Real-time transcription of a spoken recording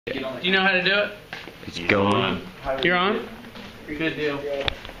Do you know how to do it? It's going. You're on? Good deal.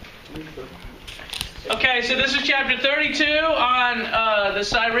 Okay, so this is chapter 32 on the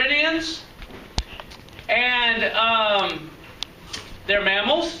Sirenians. And they're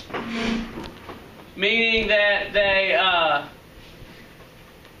mammals, meaning that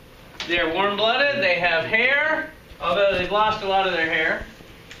they're warm-blooded, they have hair, although they've lost a lot of their hair.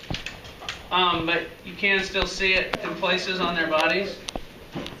 But you can still see it in places on their bodies.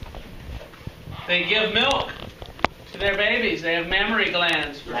 They give milk to their babies. They have mammary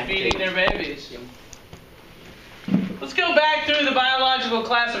glands for feeding their babies. Let's go back through the biological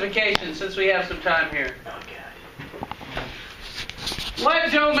classification since we have some time here.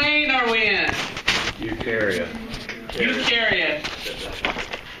 What domain are we in? Eukarya. Eukarya.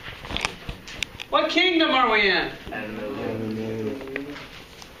 What kingdom are we in?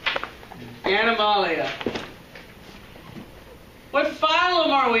 Animalia. What phylum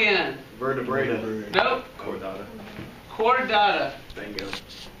are we in? Vertebrata. Nope. Chordata. Chordata. Bingo.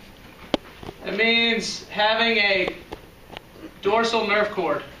 It means having a dorsal nerve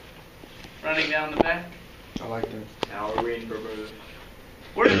cord running down the back. I like that. Now are we in Vertebrata?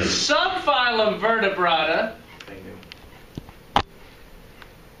 We're in subphylum Vertebrata. Bingo.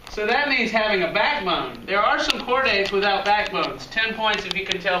 So that means having a backbone. There are some chordates without backbones. 10 points if you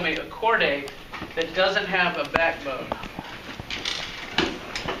can tell me a chordate that doesn't have a backbone.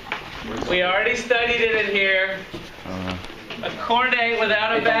 We already studied it in here. A chordate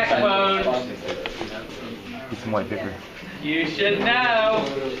without a backbone. Get some white paper. You should know.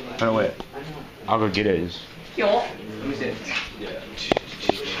 Oh, wait. I'll go get it. Yeah.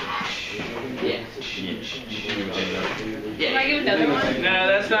 Can I give another one? No,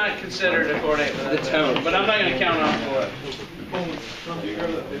 that's not considered a chordate without a backbone. But I'm not going to count on for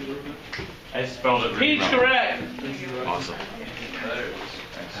it. I spelled it. Pete's correct. Awesome.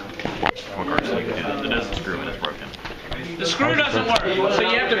 Of course, like it doesn't screw and it's broken. The screw doesn't work, so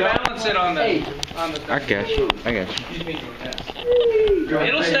you have to balance it on the I guess.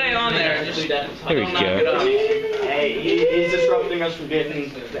 It'll stay on there. Just There we don't knock it go. off. Hey, he's disrupting us from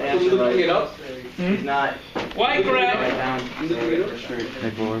getting the answer right. He's not. White correct.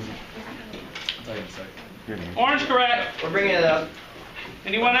 Hey, boys. Orange correct. We're bringing it up.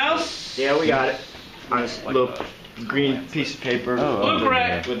 Anyone else? Yeah, we got it. On a little green piece of paper. Blue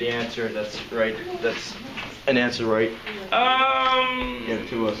correct. With the answer. That's right. That's an answer right. Give it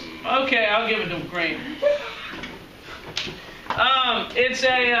to us. Okay, I'll give it to green. It's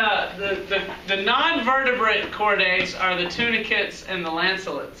the non-vertebrate chordates are the tunicates and the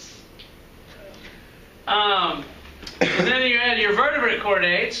lanceolets. And then you add your vertebrate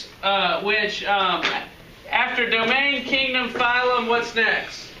chordates, which after domain, kingdom, phylum, what's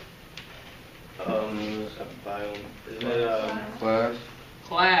next? Class.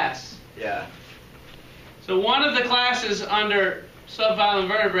 Class. Yeah. So one of the classes under subphylum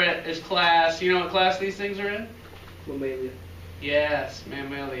vertebrate is class. You know what class these things are in? Mammalia. Yes,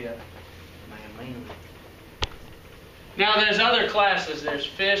 Mammalia. Now there's other classes. There's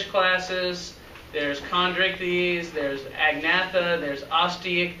fish classes, there's chondrichthyes, there's agnatha, there's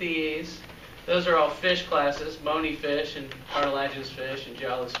osteichthyes. Those are all fish classes, bony fish and cartilaginous fish and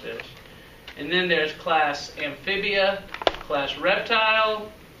jawless fish. And then there's class amphibia, class reptile,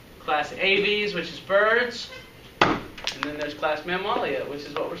 class aves, which is birds, and then there's class mammalia, which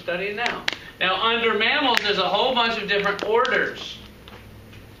is what we're studying now. Now, under mammals, there's a whole bunch of different orders.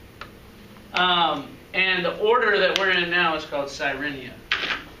 And the order that we're in now is called Sirenia.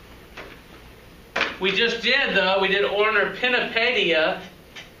 We just did, though, we did order Pinnipedia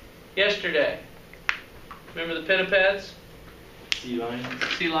yesterday. Remember the pinnipeds? Sea lion.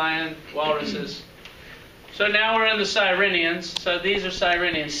 Sea lion, walruses. So now we're in the Sirenians. So these are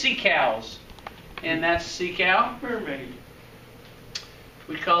Sirenians. Sea cows. And that's a sea cow. Mermaid.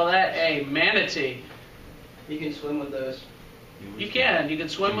 We call that a manatee. You can swim with those. You can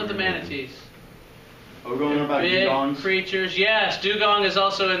swim with the manatees. We're going about Big dugongs. creatures. Yes, dugong is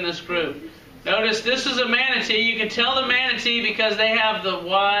also in this group. Notice this is a manatee. You can tell the manatee because they have the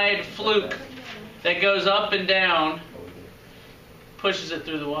wide fluke that goes up and down, pushes it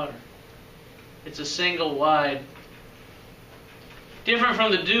through the water. It's a single wide. Different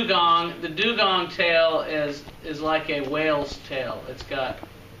from the dugong. The dugong tail is like a whale's tail. It's got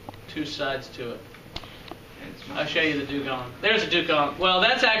two sides to it. I'll show you the dugong. There's a dugong. Well,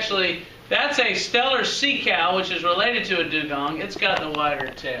 that's a stellar sea cow, which is related to a dugong. It's got the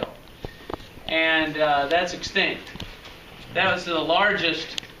wider tail. And that's extinct. That was the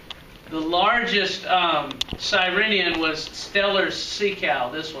largest Sirenian was stellar sea cow,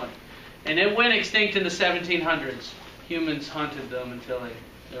 this one. And it went extinct in the 1700s. Humans hunted them until they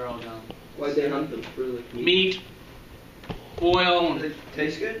They're all gone. Why'd they hunt them? For like Meat, oil. They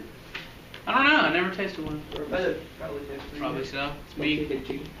taste good? I don't know. I never tasted one. Probably taste pretty Probably good. so. It's Like meat. chicken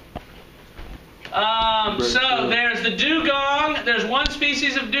too. So there's the dugong. There's one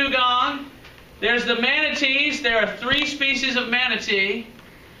species of dugong. There's the manatees. There are 3 species of manatee.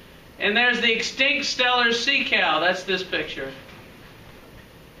 And there's the extinct stellar sea cow. That's this picture.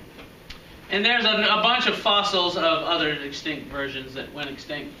 And there's a bunch of fossils of other extinct versions that went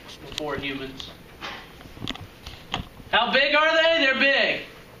extinct before humans. How big are they? They're big.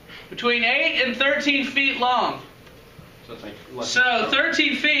 Between 8 and 13 feet long. So it's like less So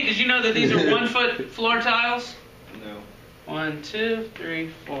 13 feet, did you know that these are 1 foot floor tiles? No. 1, 2,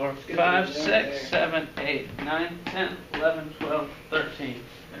 3, 4, 5, 6, 7, 8, 9, 10, 11, 12, 13.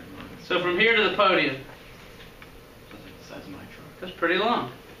 So from here to the podium. That's like the size of my truck. That's pretty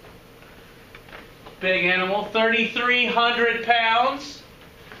long. Big animal, 3,300 pounds.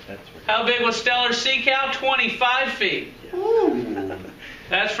 That's How big was stellar sea cow? 25 feet.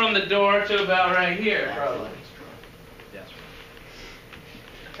 That's from the door to about right here, probably.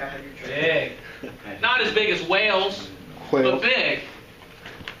 Big. Not as big as whales, but big. Do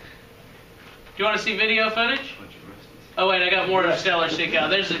you want to see video footage? Oh wait, I got more of stellar sea cow.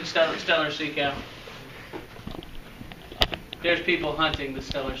 There's the stellar sea cow. There's people hunting the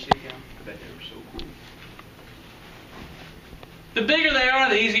stellar sea cow. I bet they were so cool. The bigger they are,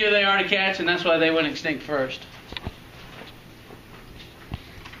 the easier they are to catch, and that's why they went extinct first.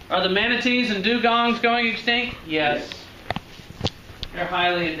 Are the manatees and dugongs going extinct? Yes. They're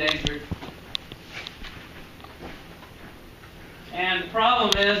highly endangered. And the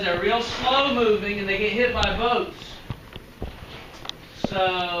problem is they're real slow moving and they get hit by boats.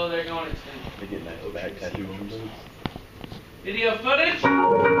 So they're going extinct. They get that bag tattoo on them. Video footage?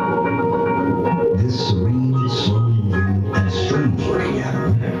 This serene, slow-moving, and strange-looking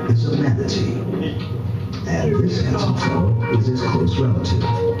animal is a manatee. And this handsome fellow is his close relative,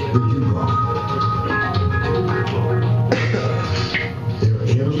 the dugong. They're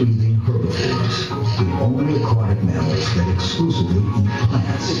air-breathing herbivores, the only aquatic mammals that exclusively eat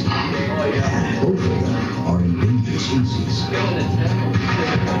plants. And both of them are endangered species.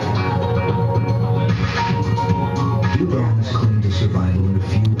 Dugongs claim to survival in a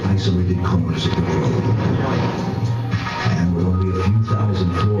few isolated corners of the world. And with only a few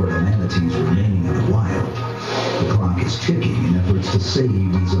thousand Florida manatees remaining in the wild, the clock is ticking in efforts to save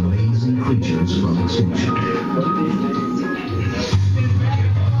these amazing creatures from extinction.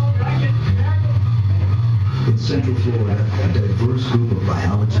 In Central Florida, a diverse group of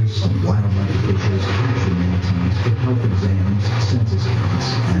biologists and wildlife officials capture manatees for health exams, census counts,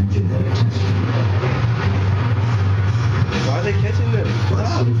 and genetic testing. Why are they catching them? But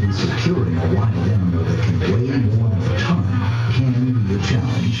safely securing a wild animal that can weigh more than a ton can be a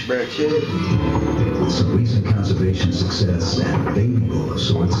challenge. With some recent conservation success and baby bull of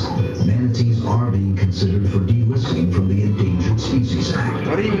sorts, manatees are being considered for delisting from the Endangered Species Act.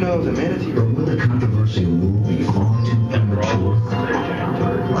 I didn't even know it was a manatee. But would the controversial move be far too premature?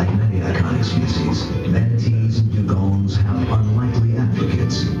 Like many iconic species, manatees and dugongs have unlikely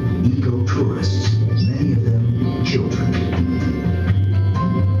advocates, eco-tourists, many of them children.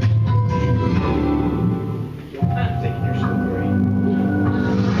 Thinking you're so great.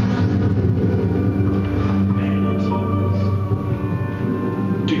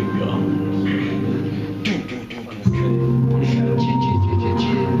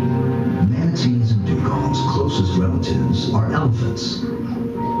 Manatees and dugongs' closest relatives are elephants.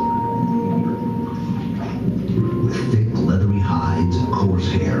 With thick, leathery hides and coarse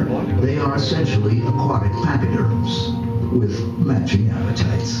hair, they are essentially aquatic pachyderms with matching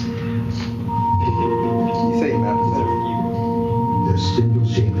appetites. You say maps that Their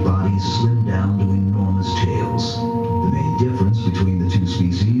spindle-shaped bodies slim down to enormous tails. The main difference between the two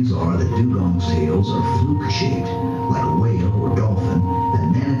species are that dugongs' tails are fluke-shaped, like a whale or dolphin,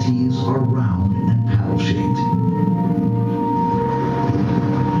 and manatees are round and paddle-shaped.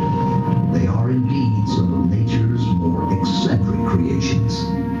 They are indeed some of nature's more eccentric creations.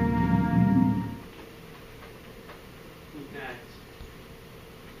 Nice.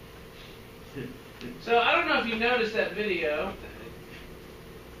 So I don't know if you noticed that video.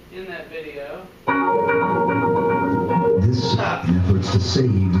 In that video. This in efforts to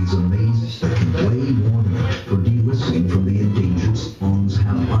save these amazing that can weigh more than for delisting from the endangered zones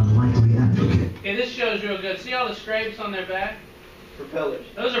have unlikely advocate. Okay, this shows real good. See all the scrapes on their back? Propellers.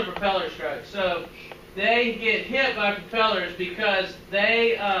 Those are propeller stripes. So they get hit by propellers because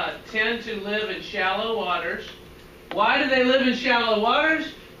they tend to live in shallow waters. Why do they live in shallow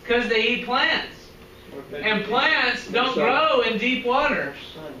waters? Because they eat plants. And plants don't grow in deep water.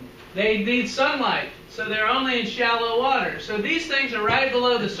 They need sunlight, so they're only in shallow water. So these things are right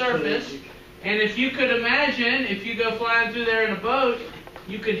below the surface, and if you could imagine, if you go flying through there in a boat,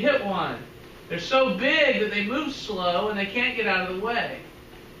 you could hit one. They're so big that they move slow and they can't get out of the way.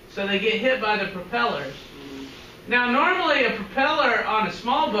 So they get hit by the propellers. Now normally a propeller on a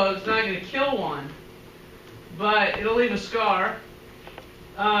small boat is not going to kill one, but it'll leave a scar.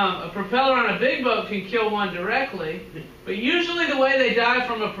 A propeller on a big boat can kill one directly, but usually the way they die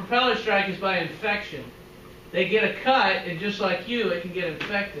from a propeller strike is by infection. They get a cut, and just like you, it can get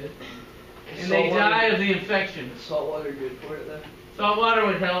infected, and they die of the infection. Is salt water good for it then? Salt water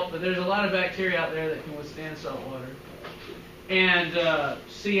would help, but there's a lot of bacteria out there that can withstand salt water. And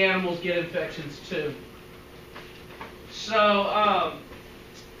sea animals get infections too. So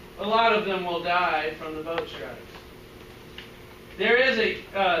a lot of them will die from the boat strikes. There is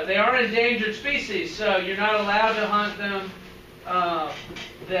they are endangered species, so you're not allowed to hunt them.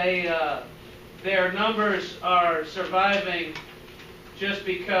 Their numbers are surviving just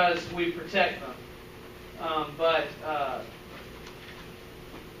because we protect them. But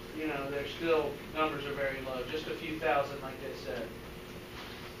you know, they're still, numbers are very low, just a few thousand, like they said.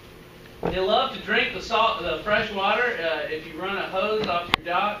 They love to drink the fresh water. If you run a hose off your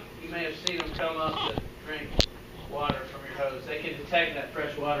dock, you may have seen them come up to drink water from your hose. They can detect that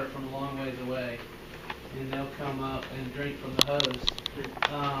fresh water from a long ways away, and they'll come up and drink from the hose.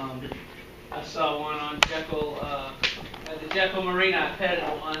 I saw one on Jekyll, at the Jekyll Marina. I petted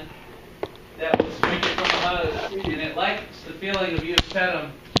one that was drinking from the hose, and it likes the feeling of you pet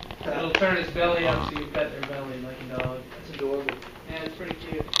them. It'll turn its belly up so you pet their belly like a dog. That's adorable. Yeah, it's pretty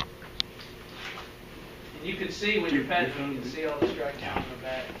cute. And you can see when you're petting them, you can see all the stripes on their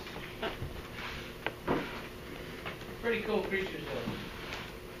backs. Pretty cool creatures,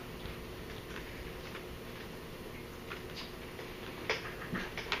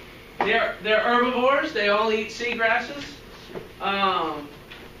 though. They're herbivores. They all eat seagrasses.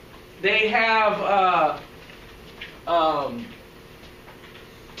 They have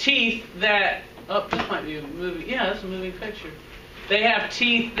teeth that, oh, this might be a movie. Yeah, that's a moving picture. They have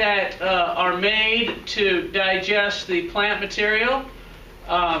teeth that are made to digest the plant material.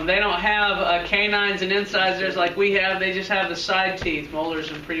 They don't have canines and incisors like we have. They just have the side teeth,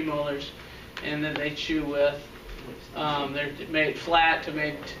 molars and premolars, and then they chew with. They're made flat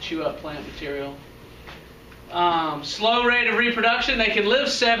to chew up plant material. Slow rate of reproduction. They can live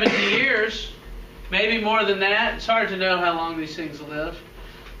 70 years, maybe more than that. It's hard to know how long these things live.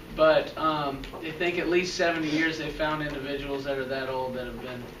 But they think at least 70 years. They found individuals that are that old that have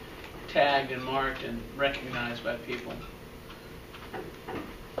been tagged and marked and recognized by people.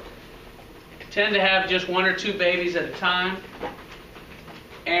 Tend to have just 1 or 2 babies at a time,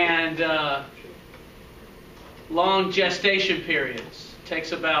 and long gestation periods. It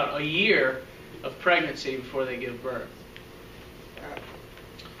takes about a year of pregnancy before they give birth.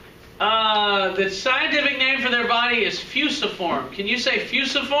 The scientific name for their body is fusiform. Can you say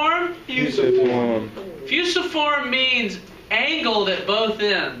fusiform? Fusiform. Fusiform means angled at both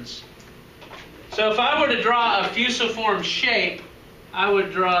ends. So if I were to draw a fusiform shape, I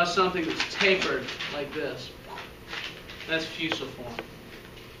would draw something that's tapered like this. That's fusiform.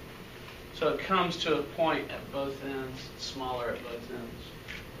 So it comes to a point at both ends, smaller at both ends.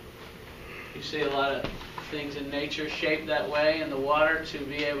 You see a lot of things in nature shaped that way in the water to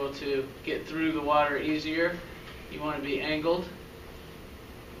be able to get through the water easier. You want to be angled.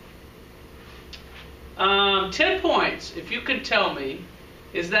 10 points. If you could tell me,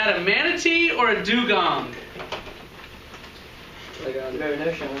 is that a manatee or a dugong? Like a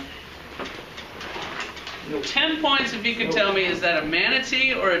marination. 10 points if you could tell me, is that a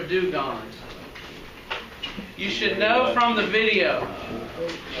manatee or a dugong? You should know from the video.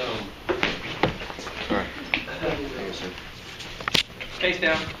 Alright. Face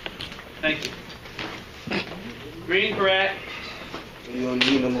down. Thank you. Green, correct. You don't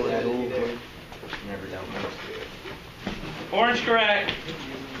need them on that old one. Never doubt that. Orange, correct.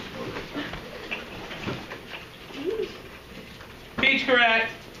 Peach,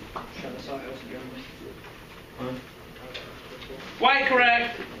 correct. White,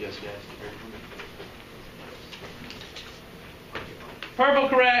 correct. Yes, guys. Purple,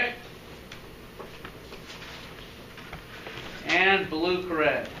 correct. And blue,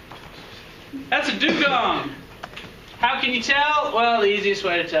 correct. That's a dugong. How can you tell? Well, the easiest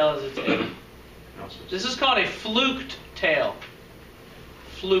way to tell is its tail. This is called a fluked tail.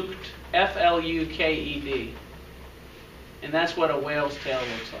 Fluked. F-L-U-K-E-D. And that's what a whale's tail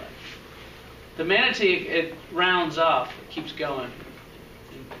looks like. The manatee, it rounds off. It keeps going.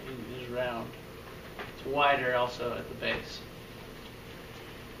 It is round. It's wider also at the base.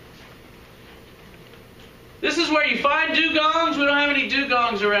 This is where you find dugongs. We don't have any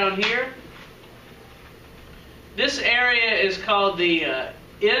dugongs around here. This area is called the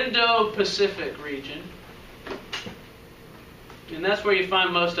Indo-Pacific region. And that's where you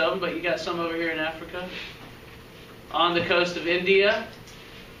find most of them, but you got some over here in Africa. On the coast of India.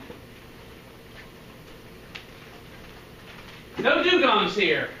 No dugongs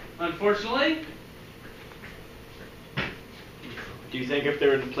here, unfortunately. Do you think if they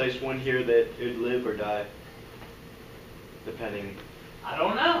were to place one here that it would live or die? Depending. I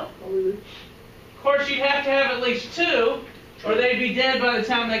don't know. Of course, you'd have to have at least two, or they'd be dead by the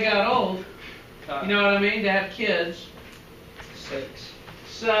time they got old. You know what I mean? To have kids. 6.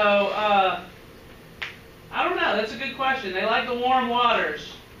 So, I don't know. That's a good question. They like the warm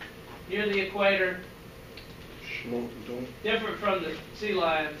waters near the equator. Different from the sea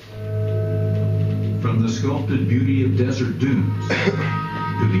lions. From the sculpted beauty of desert dunes to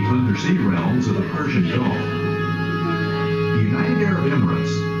the undersea realms of the Persian Gulf, the United Arab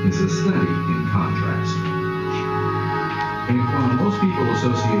Emirates is a study in contrast. And while most people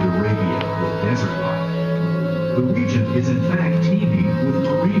associate Arabia with desert life, the region is in fact teeming with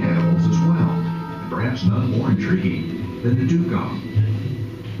marine animals as well, and perhaps none more intriguing than the dugong.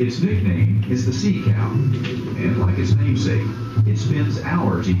 Its nickname is the sea cow, and like its namesake, it spends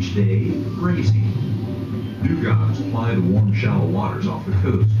hours each day grazing. Dugongs ply the warm, shallow waters off the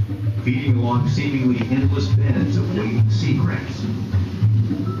coast, feeding along seemingly endless beds of waiting seagrass.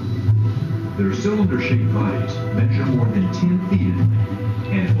 Their cylinder-shaped bodies measure more than 10 feet in length,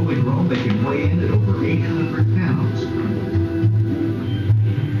 and fully grown they can weigh in at over 800 pounds.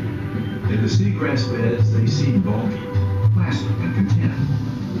 In the seagrass beds, they seem bulky, placid, and content.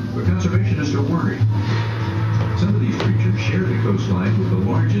 But conservationists are worried. Some of these creatures share the coastline with the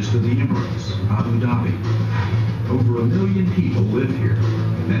largest of the Emirates, Abu Dhabi. Over 1 million people live here,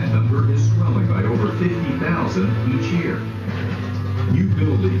 and that number is swelling by over 50,000 each year. New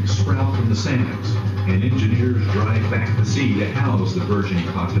buildings sprout from the sands, and engineers drive back the sea to house the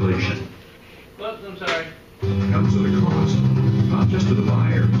burgeoning population. Whoops, I'm sorry. It comes at a cost, not just to the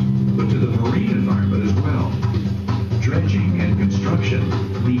buyers, but to the marine environment as well. Dredging and construction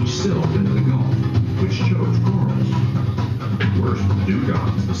leach silt into the Gulf, which chokes corals. Worse for the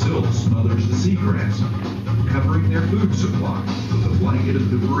dugongs, the silt smothers the seagrass, covering their food supply with a blanket of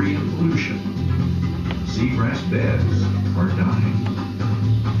debris and pollution. Seagrass beds are dying.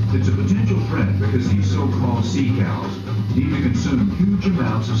 It's a potential threat because these so-called sea cows need to consume huge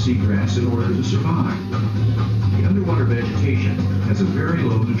amounts of seagrass in order to survive. The underwater vegetation has a very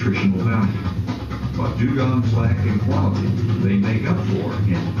low nutritional value. What dugongs lack in quality, they make up for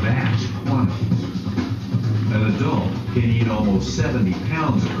in vast quantities. An adult can eat almost 70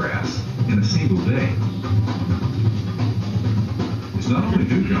 pounds of grass in a single day. It's not only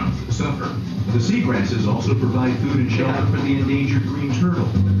dugongs that suffer. The seagrasses also provide food and shelter for the endangered green turtle.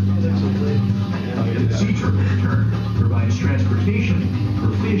 The sea turtle, in turn, provides transportation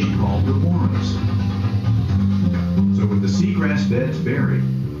for fish called remoras. So with the seagrass beds buried,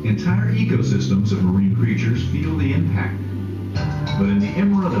 entire ecosystems of marine creatures feel the impact. But in the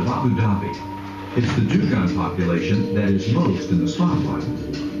Emirate of Abu Dhabi, it's the dugong population that is most in the spotlight.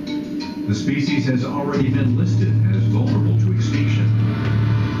 The species has already been listed as vulnerable to extinction.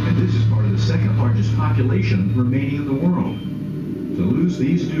 And this is part of the second largest population remaining in the world. To lose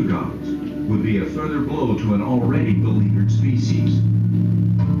these dugongs would be a further blow to an already beleaguered species.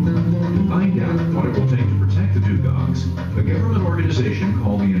 To find out what it will take to protect the dugongs, a government organization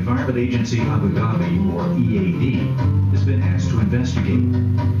called the Environment Agency Abu Dhabi, or EAD, has been asked to investigate.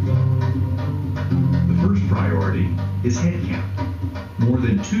 The first priority is headcount. More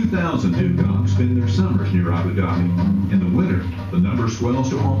than 2,000 dugongs spend their summers near Abu Dhabi. In the winter, the number swells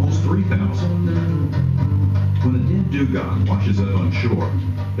to almost 3,000. When a dead dugong washes up on shore,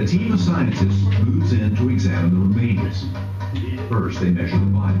 a team of scientists moves in to examine the remains. First, they measure the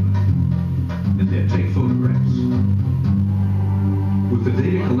body, and then take photographs. With the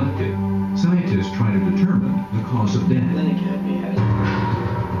data collected, scientists try to determine the cause of death.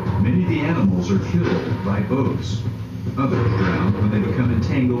 Many of the animals are killed by boats. Others drown when they become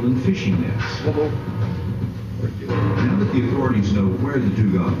entangled in fishing nets. Now that the authorities know where the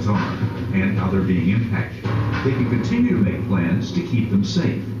dugongs are and how they're being impacted, they can continue to make plans to keep them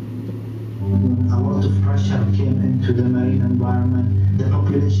safe. A lot of pressure came into the marine environment, the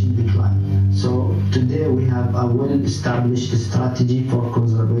population declined. So today we have a well-established strategy for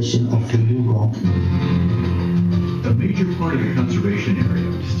conservation of the dugong. A major part of the conservation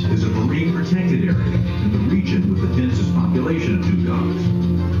area is a marine protected area in the region with the densest population of dugongs.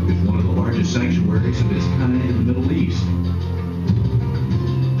 is one of the largest sanctuaries of its kind in the Middle East.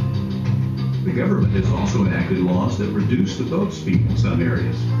 The government has also enacted laws that reduce the boat speed in some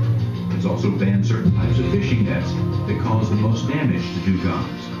areas. It's also banned certain types of fishing nets that cause the most damage to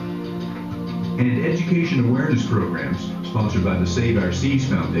dugongs. And education awareness programs, sponsored by the Save Our Seas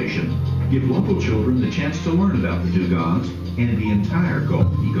Foundation, give local children the chance to learn about the dugongs and the entire Gulf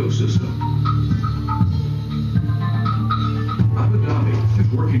ecosystem. Abu Dhabi is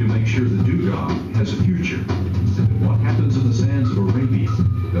working to make sure the dugong has a future, and that what happens in the sands of Arabia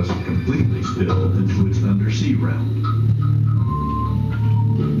doesn't completely spill into its undersea realm.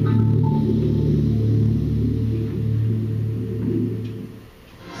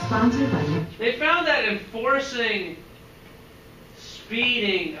 Sponsored by... They found that enforcing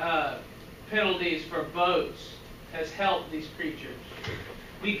speeding penalties for boats has helped these creatures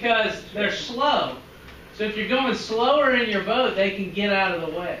because they're slow. So if you're going slower in your boat, they can get out of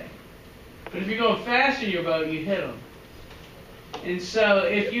the way. But if you're going fast in your boat, you hit them. And so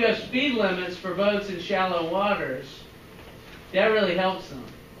if you have speed limits for boats in shallow waters, that really helps them.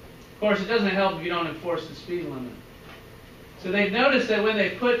 Of course, it doesn't help if you don't enforce the speed limit. So they've noticed that when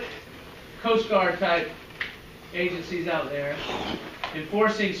they put Coast Guard type agencies out there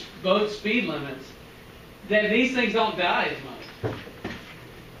enforcing boat speed limits, that these things don't die as much.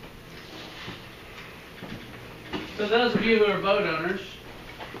 So those of you who are boat owners,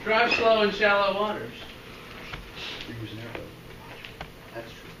 drive slow in shallow waters.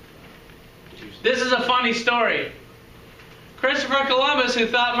 This is a funny story. Christopher Columbus, who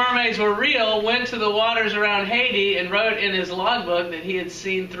thought mermaids were real, went to the waters around Haiti and wrote in his logbook that he had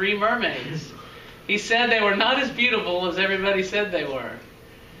seen 3 mermaids. He said they were not as beautiful as everybody said they were.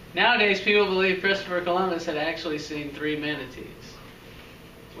 Nowadays, people believe Christopher Columbus had actually seen 3 manatees.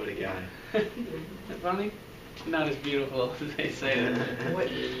 What a guy. Isn't that funny? Not as beautiful as they say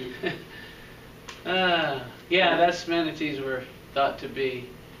that. Yeah, that's manatees were thought to be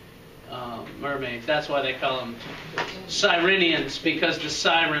mermaids. That's why they call them Sirenians, because the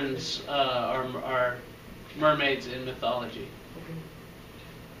sirens are mermaids in mythology.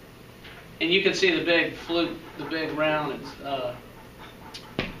 And you can see the big fluke, the big round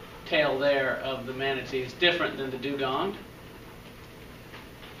tail there of the manatee is different than the dugong.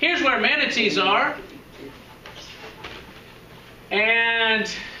 Here's where manatees are. And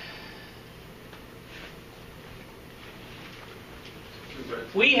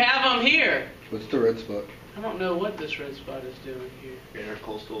we have them here. What's the red spot? I don't know what this red spot is doing here.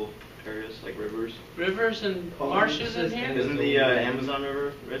 Intercoastal areas, like rivers. Rivers and marshes in here? Isn't the Amazon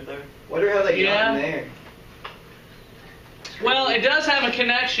River right there? Wonder how they got in Yeah. there. Well, it does have a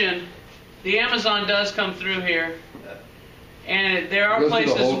connection. The Amazon does come through here. And there are Goes through the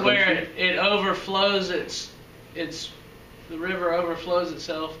places whole where country? it overflows, the river overflows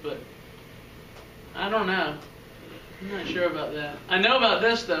itself, but I don't know. I'm not sure about that. I know about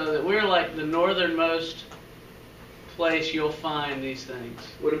this, though, that we're like the northernmost place you'll find these things.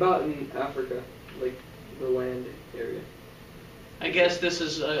 What about in Africa, like the land area? I guess this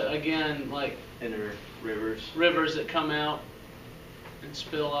is, again, like Inner rivers. rivers that come out and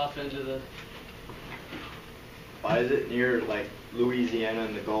spill off into the... Why is it near like Louisiana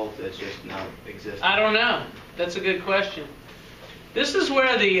and the Gulf that's just not existing? I don't know. That's a good question. This is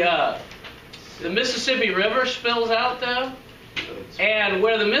where the Mississippi River spills out, though. And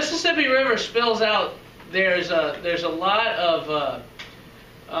where the Mississippi River spills out, there's a lot of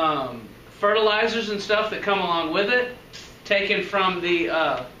fertilizers and stuff that come along with it, taken from the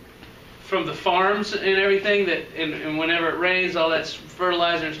farms and everything. And whenever it rains, all that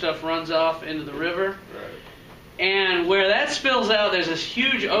fertilizer and stuff runs off into the river. Right. And where that spills out, there's this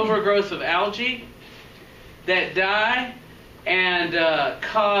huge overgrowth of algae that die and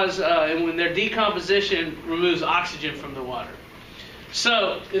and when their decomposition removes oxygen from the water.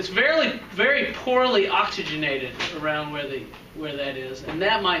 So it's very, very poorly oxygenated around where that is, and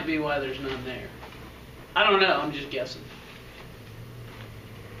that might be why there's none there. I don't know. I'm just guessing.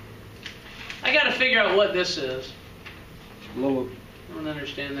 I got to figure out what this is. I don't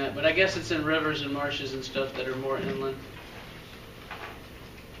understand that, but I guess it's in rivers and marshes and stuff that are more inland.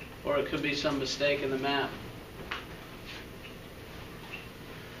 Or it could be some mistake in the map.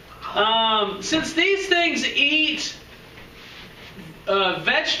 Since these things eat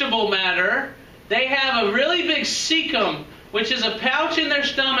vegetable matter, they have a really big cecum, which is a pouch in their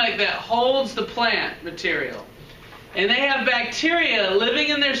stomach that holds the plant material. And they have bacteria living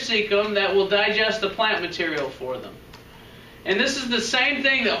in their cecum that will digest the plant material for them. And this is the same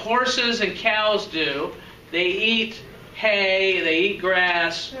thing that horses and cows do. They eat hay, they eat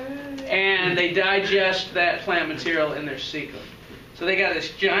grass, and they digest that plant material in their cecum. So they got this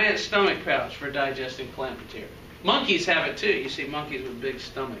giant stomach pouch for digesting plant material. Monkeys have it too. You see monkeys with big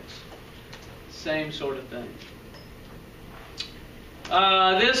stomachs. Same sort of thing.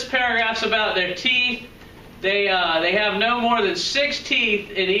 This paragraph's about their teeth. They have no more than 6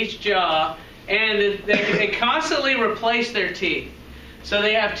 teeth in each jaw, and they constantly replace their teeth. So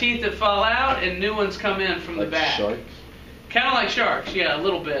they have teeth that fall out and new ones come in from the back. Sharks? Kind of like sharks, yeah, a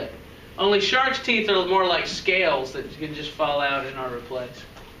little bit. Only sharks' teeth are more like scales that can just fall out and are replaced.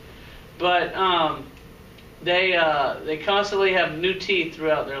 But they constantly have new teeth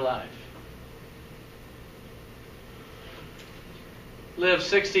throughout their life. Live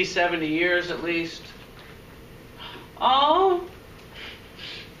 60, 70 years at least. Oh.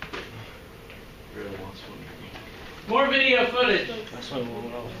 More video footage. That's what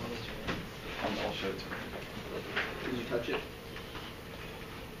I'll show it to her. Did you touch it?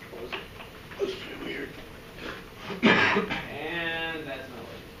 What was it? That's pretty weird. And that's not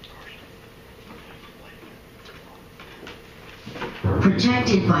working.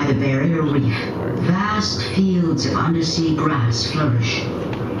 Protected by the barrier reef, vast fields of undersea grass flourish.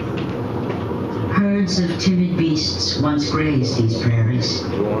 Herds of timid beasts once grazed these prairies.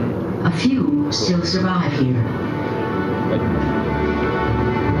 A few still survive here.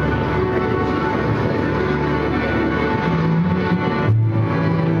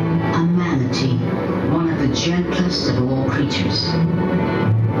 A manatee, one of the gentlest of all creatures.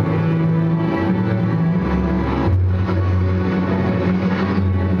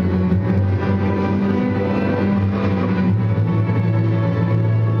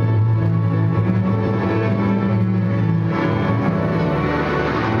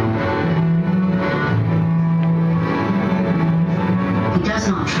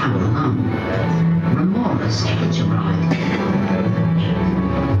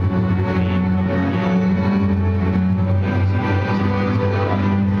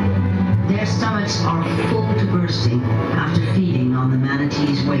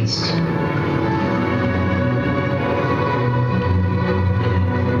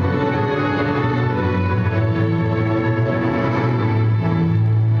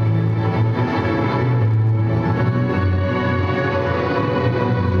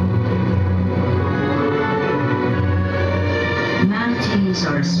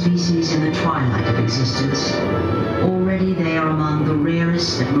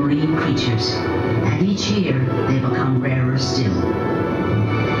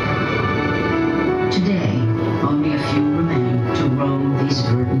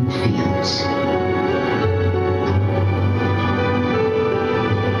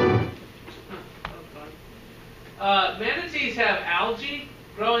 Manatees have algae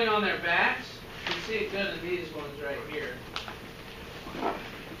growing on their backs. You can see it good in these ones right here.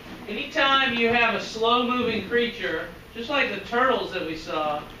 Anytime you have a slow-moving creature, just like the turtles that we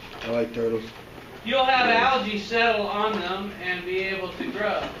saw, I like turtles. You'll have algae settle on them and be able to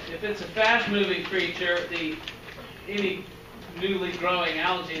grow. If it's a fast-moving creature, any newly growing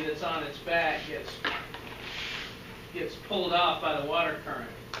algae that's on its back gets pulled off by the water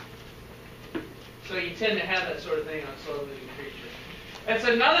current. So you tend to have that sort of thing on slow-moving creatures. That's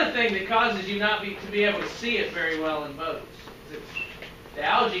another thing that causes you not to be able to see it very well in boats. The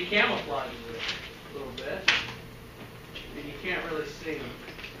algae camouflages it a little bit, and you can't really see them.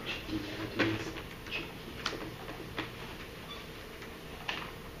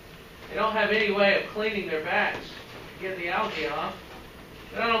 They don't have any way of cleaning their backs to get the algae off,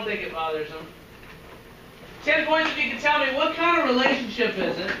 but I don't think it bothers them. 10 points if you can tell me what kind of relationship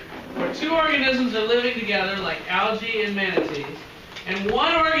is it where two organisms are living together, like algae and manatees, and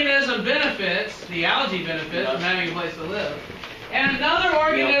one organism benefits, the algae benefits from having a place to live, and another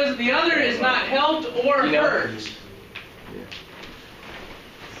organism, the other is not helped or hurt.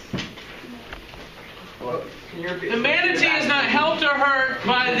 The manatee is not helped or hurt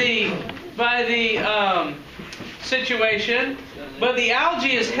by the situation, but the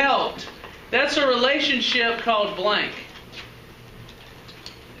algae is helped. That's a relationship called blank.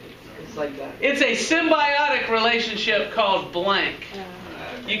 It's like that. It's a symbiotic relationship called blank.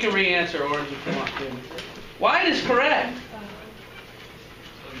 You can re-answer Orange if you want to. White is correct.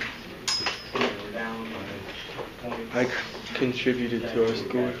 I contributed to our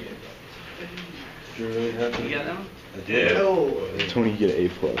school. You're really happy? You got that one? I did. Oh. Tony, you get an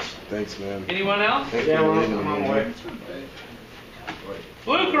A+. Thanks, man. Anyone else? Thanks Yeah, for I'm reading on me, my way. man.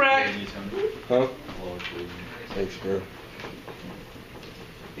 Blue correct. Huh? Thanks, bro.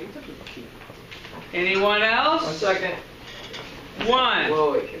 Anyone else? 1 second. One.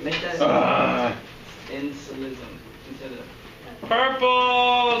 Whoa, wait, make that insulism instead of.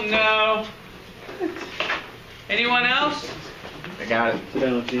 Purple, no. Anyone else? I got it. Sit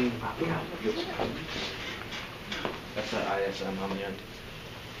down, Gene. That's that ISM on the end.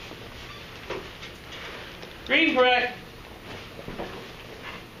 Green, correct.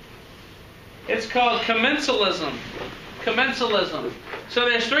 It's called commensalism. Commensalism. So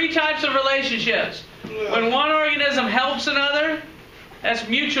there's 3 types of relationships. When one organism helps another, that's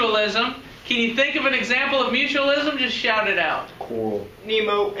mutualism. Can you think of an example of mutualism? Just shout it out. Coral.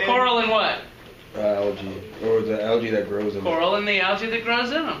 Nemo. Coral and what? Algae. Or the algae that grows in Coral and the algae that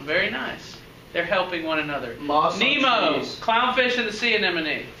grows in them. Very nice. They're helping one another. Moss Nemo, on trees. clownfish and the sea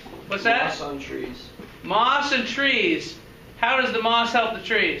anemone. What's that? Moss on trees. Moss and trees. How does the moss help the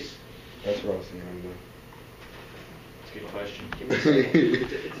trees? That's what I was thinking. That's a good question.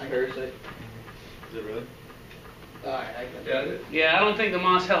 It's a parasite. Is it really? Alright, I got it. Yeah, I don't think the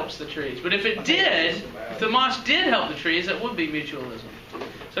moss helps the trees. But if it did, if the moss did help the trees, it would be mutualism.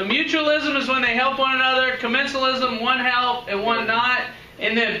 So mutualism is when they help one another. Commensalism, one helped and one not.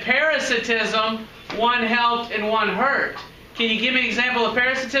 And then parasitism, one helped and one hurt. Can you give me an example of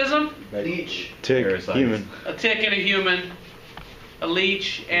parasitism? Leech. Tick. Parasites. Human. A tick and a human. A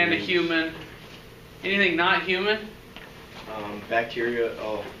leech and a human. Anything not human? Bacteria.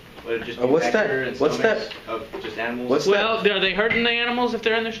 Oh, would it just be What's that? bacteria in What's stomachs that? Of just animals? What's Well, are they hurting the animals if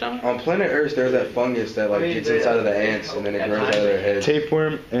they're in their stomach? On planet Earth, there's that fungus that like gets inside of the ants and then it grows out of their head.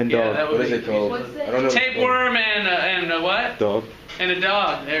 Tapeworm and Yeah, dog. that would What is be it called? What's it? I don't know. Tapeworm and a what? Dog. And a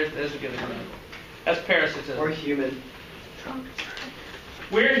dog. There's a good example. That's parasitism. Or human.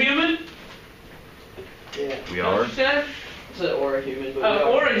 We're human? Yeah. We Is that what are. you said? It's an or a human, but we are.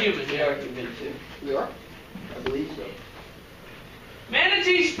 Or a human. We are human too. We are? I believe so.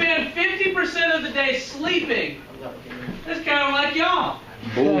 Manatees spend 50% of the day sleeping. I'm not human. That's kind of like y'all.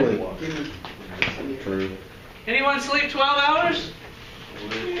 Human. True. Anyone sleep 12 hours?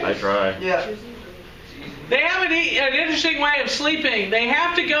 I try. Yeah. They have an interesting way of sleeping. They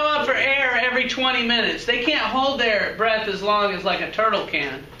have to go up for air every 20 minutes. They can't hold their breath as long as like a turtle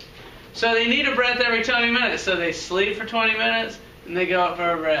can. So they need a breath every 20 minutes. So they sleep for 20 minutes, and they go up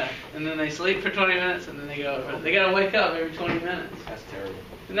for a breath. And then they sleep for 20 minutes, and then they go up for They got to wake up every 20 minutes. That's terrible.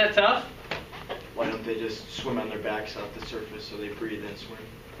 Isn't that tough? Why don't they just swim on their backs off the surface so they breathe and swim?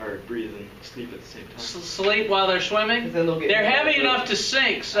 Or breathe and sleep at the same time? Sleep while they're swimming? Then they'll get They're heavy dehydrated. enough to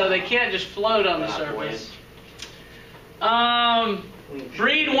sink, so they can't just float on the Not surface.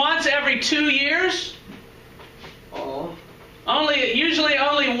 Breed once every 2 years. Oh. Usually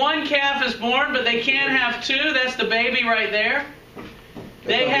only one calf is born, but they can have 2. That's the baby right there.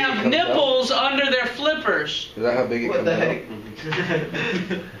 They That's how big it have comes nipples under their flippers, Is that how big it What comes the out? heck?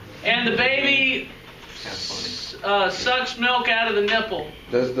 and the baby sucks milk out of the nipple.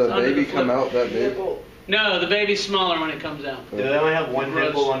 Does the Under baby the come flip. out that big? Nipple. No, the baby's smaller when it comes out. Do they only have one Gross.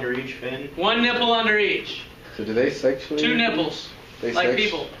 nipple under each fin? One nipple under each. So do they sexually? 2 nipples, They like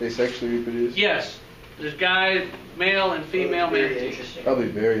people. They sexually reproduce? Yes. There's guy, male, and female Very manatees. interesting. Probably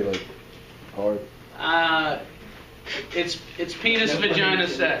very like hard. It's penis vagina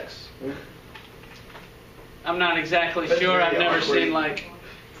sex. I'm not exactly But sure. I've very never awkward. seen like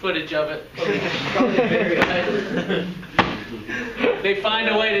footage of it. Probably very awkward. They find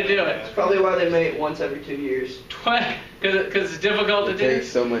a way to do it. That's probably why they mate once every 2 years. Because it's difficult to It do. takes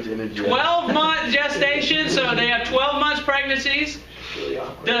so much energy. 12-month gestation, so they have 12 months pregnancies. It's really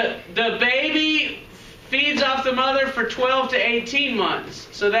awkward. The baby feeds off the mother for 12 to 18 months.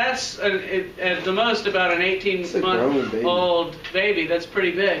 So that's at the most about an It's a grown baby. 18-month-old baby. That's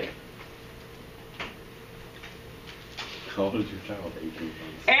pretty big. How old is your child? 18.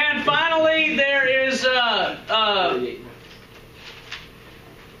 And finally, there is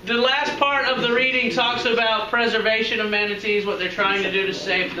the last part of the reading talks about preservation of manatees, what they're trying to do to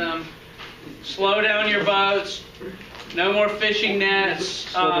save them. Slow down your boats. No more fishing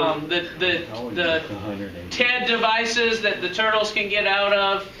nets. The TED devices that the turtles can get out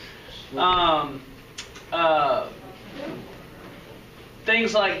of.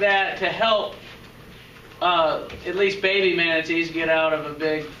 Things like that to help at least baby manatees get out of a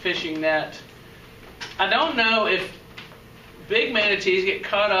big fishing net. I don't know if big manatees get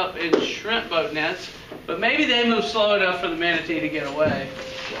caught up in shrimp boat nets, but maybe they move slow enough for the manatee to get away.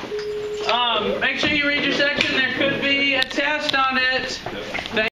 Make sure you read your section. There could be a test on it.